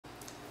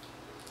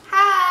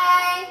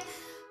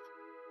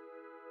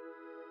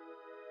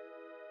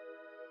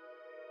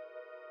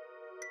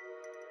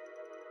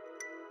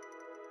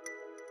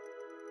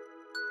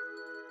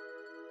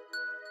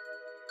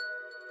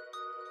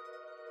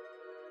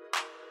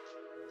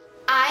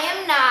I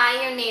am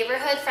Nye, your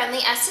neighborhood friendly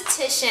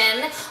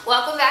esthetician.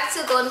 Welcome back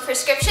to the Golden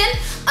Prescription.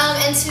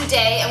 And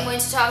today I'm going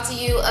to talk to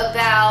you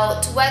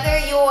about whether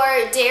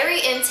your dairy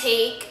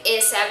intake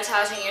is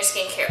sabotaging your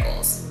skincare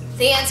goals.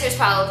 The answer is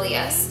probably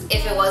yes.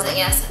 If it wasn't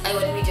yes, I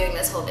wouldn't be doing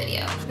this whole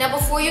video. Now,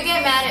 before you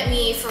get mad at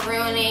me for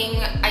ruining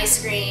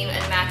ice cream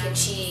and mac and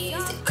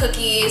cheese,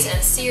 cookies and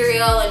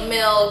cereal and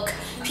milk,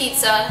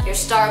 pizza, your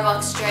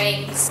Starbucks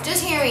drinks,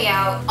 just hear me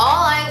out.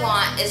 All I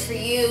want is for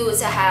you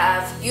to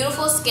have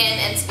beautiful skin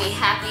and to be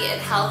happy and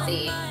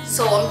healthy.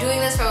 So I'm doing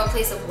this from a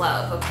place of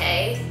love,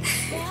 okay?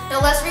 Now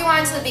let's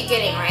rewind to the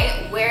beginning,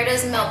 right? Where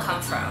does milk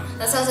come from?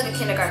 That sounds like a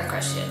kindergarten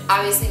question.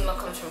 Obviously milk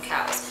comes from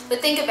cows, but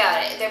think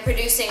about it, they're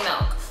producing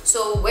milk.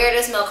 So where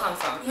does milk come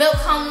from? Milk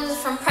comes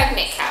from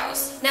pregnant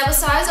cows. Now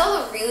besides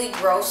all the really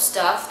gross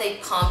stuff they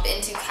pump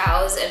into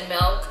cows and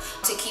milk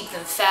to keep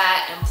them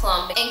fat and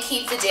plump and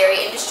keep the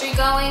dairy industry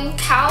going,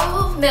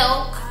 cow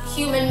milk,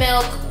 human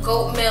milk,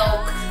 goat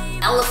milk,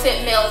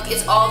 elephant milk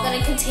is all going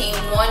to contain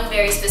one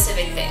very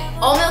specific thing.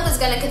 All milk is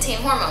going to contain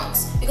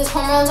hormones because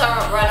hormones are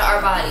what run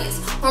our bodies.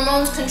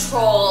 Hormones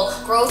control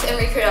growth and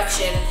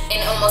reproduction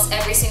in almost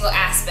every single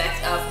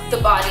aspect of the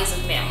bodies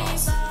of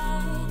mammals.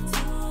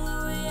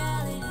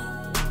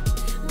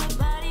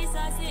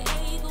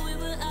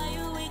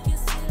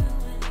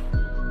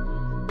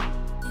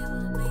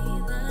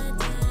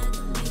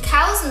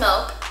 Cow's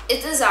milk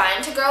is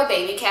designed to grow a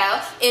baby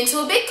cow into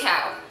a big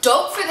cow.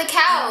 Dope for the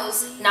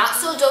cows, not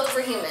so dope for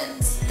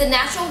humans. The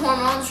natural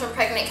hormones from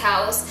pregnant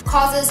cows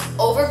causes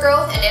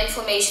overgrowth and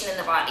inflammation in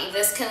the body.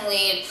 This can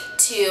lead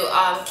to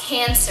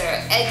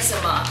cancer,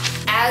 eczema,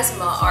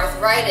 asthma,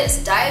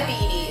 arthritis,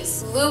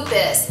 diabetes,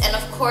 lupus, and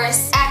of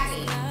course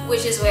acne,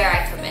 which is where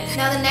I come in.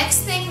 Now the next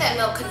thing that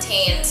milk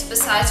contains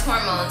besides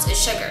hormones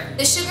is sugar.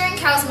 The sugar in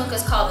cow's milk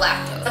is called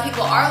lactose. Some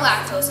people are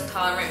lactose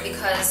intolerant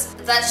because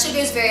that sugar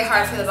is very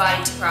hard for the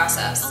body to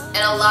process, and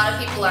a lot of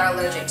people are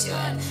allergic to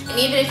it. And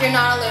even if you're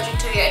not allergic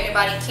to it and your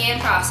body can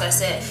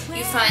process it,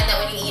 you find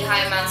that when you eat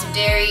high amounts of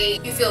dairy,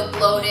 you feel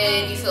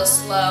bloated, you feel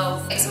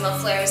slow, eczema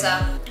flares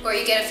up, or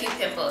you get a few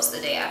pimples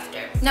the day after.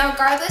 Now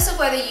regardless of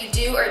whether you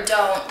do or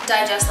don't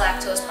digest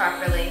lactose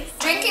properly,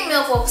 drinking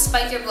milk will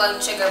spike your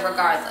blood sugar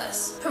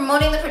regardless,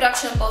 promoting the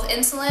production of both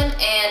insulin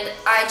and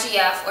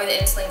IGF, or the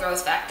insulin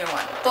growth factor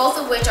 1, both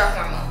of which are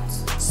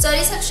hormones.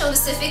 Studies have shown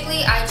specifically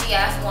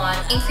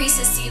IGF-1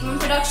 increases sebum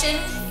production,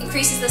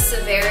 increases the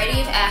severity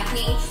of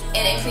acne,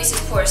 and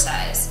increases pore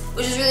size,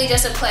 which is really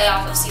just a play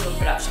off of sebum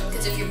production,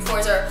 because if your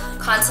pores are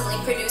constantly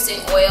producing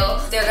oil,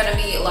 they're going to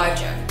be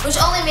larger, which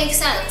only makes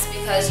sense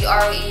because you are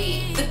what you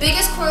eat. The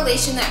biggest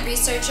correlation that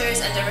researchers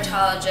and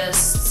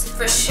dermatologists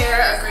for sure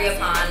agree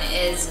upon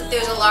is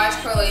there's a large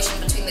correlation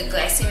between the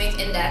glycemic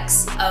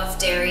index of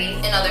dairy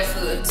and other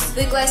foods.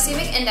 The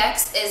glycemic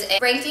index is a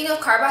ranking of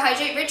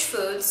carbohydrate-rich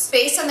foods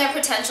based on their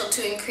potential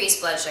to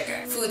increase blood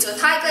sugar. Foods with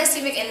high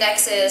glycemic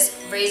indexes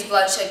raise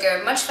blood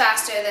sugar much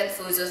faster than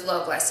foods with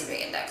low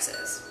glycemic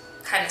indexes.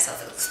 Kind of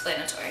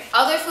self-explanatory.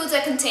 Other foods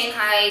that contain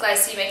high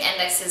glycemic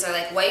indexes are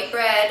like white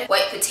bread,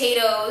 white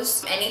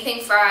potatoes,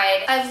 anything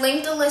fried. I've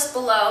linked a list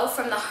below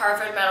from the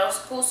Harvard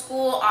Medical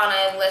School on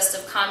a list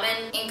of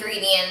common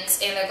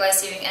ingredients and their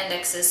glycemic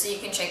indexes, so you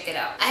can check it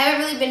out. I haven't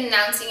really been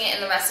announcing it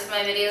in the rest of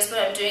my videos, but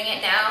I'm doing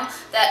it now,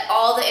 that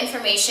all the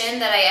information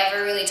that I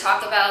ever really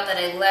talk about, that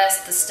I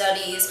list, the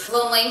studies,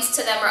 the links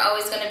to them are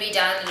always going to be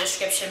down in the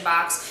description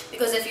box,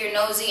 because if you're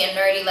nosy and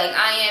nerdy like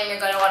I am, you're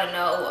going to want to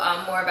know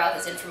more about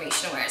this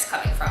information and where it's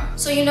coming from.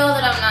 So you know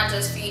that I'm not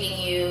just feeding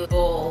you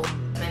bull.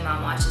 My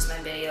mom watches my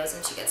videos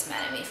and she gets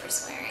mad at me for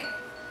swearing.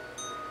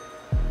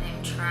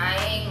 I'm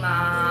trying,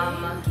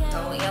 Mom.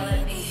 Don't yell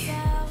at me.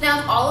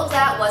 Now, if all of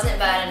that wasn't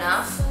bad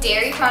enough,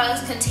 dairy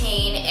products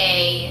contain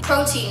a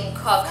protein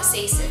called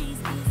casein.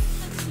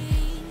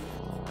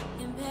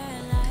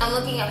 I'm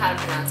looking up how to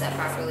pronounce that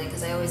properly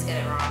because I always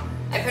get it wrong.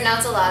 I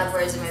pronounce a lot of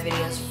words in my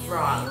videos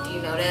wrong. Do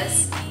you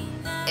notice?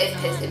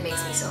 It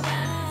makes me so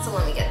mad. So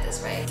let me get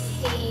this right.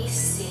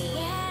 Casein.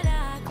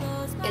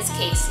 It's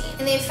casein.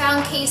 And they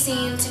found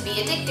casein to be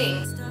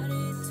addicting.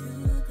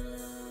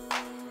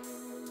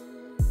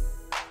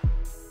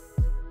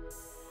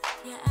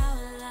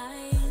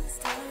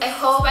 I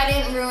hope I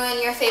didn't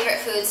ruin your favorite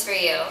foods for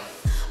you.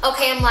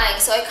 Okay, I'm lying,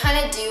 so I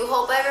kind of do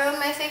hope I ruined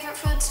my favorite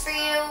foods for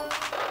you.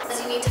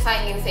 Because you need to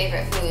find new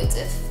favorite foods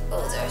if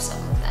those are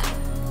some of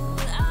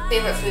them.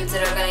 Favorite foods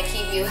that are going to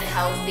keep you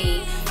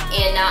healthy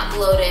and not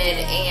bloated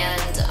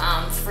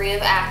and free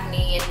of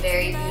acne and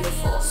very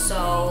beautiful.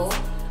 So,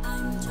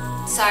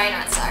 sorry,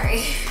 not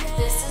sorry.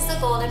 This is the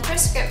Golden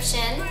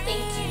Prescription.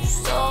 Thank you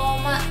so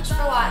much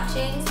for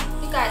watching.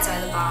 You guys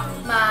are the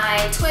bomb.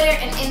 My Twitter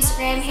and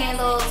Instagram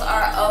handles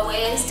are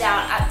always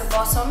down at the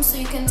bottom, so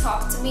you can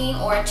talk to me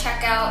or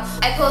check out.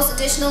 I post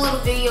additional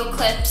little video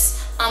clips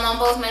on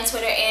both my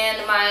Twitter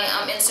and my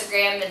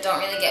Instagram that don't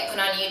really get put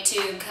on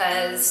YouTube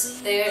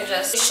because they're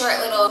just short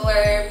little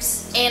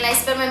blurbs. And I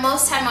spend my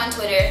most time on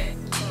Twitter.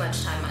 Too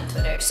much time on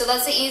Twitter. So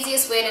that's the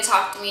easiest way to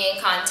talk to me and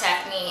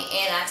contact me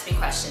and ask me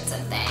questions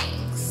and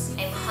things.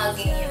 I'm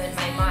hugging you in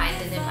my mind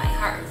and in my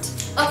heart.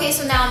 Okay,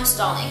 so now I'm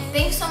stalling.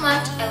 Thanks so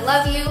much. I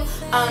love you.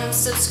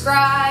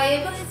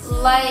 Subscribe,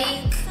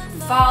 like,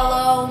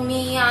 follow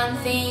me on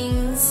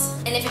things.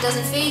 And if it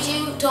doesn't feed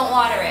you, don't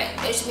water it.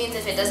 It just means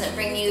if it doesn't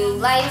bring you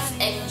life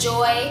and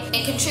joy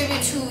and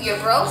contribute to your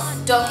growth,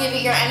 don't give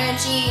it your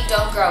energy,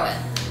 don't grow it.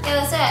 Okay,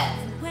 that's it.